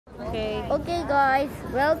Okay guys,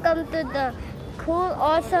 welcome to the cool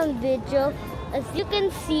awesome video. As you can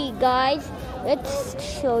see guys, let's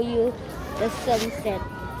show you the sunset.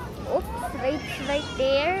 Oops, right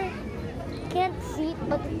there. Can't see it,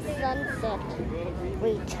 but it's sunset.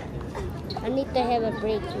 Wait, I need to have a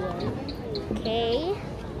break here. Okay.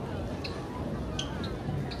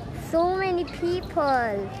 So many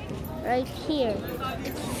people right here.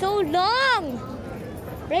 It's so long.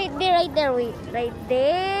 Right there, wait. Right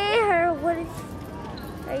there. What is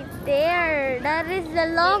right there? That is the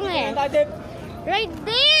longest. Right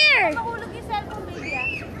there.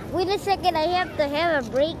 Wait a second, I have to have a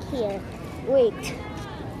break here. Wait.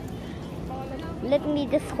 Let me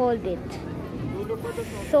just hold it.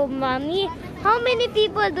 So, mommy, how many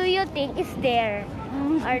people do you think is there?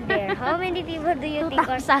 Are there? How many people do you think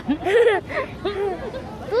are 2,000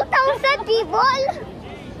 people?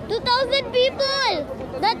 2,000 people!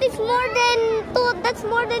 That's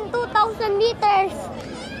more than 2,000 meters.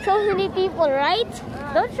 So many people, right?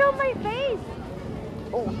 Don't show my face.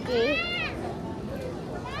 Okay.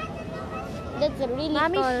 That's a really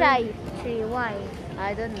Mommy's tall shy. tree. Why?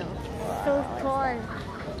 I don't know. So tall.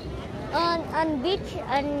 On beach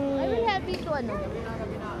and I will help you to ano.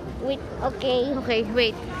 wait. Okay. Okay,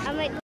 wait. I might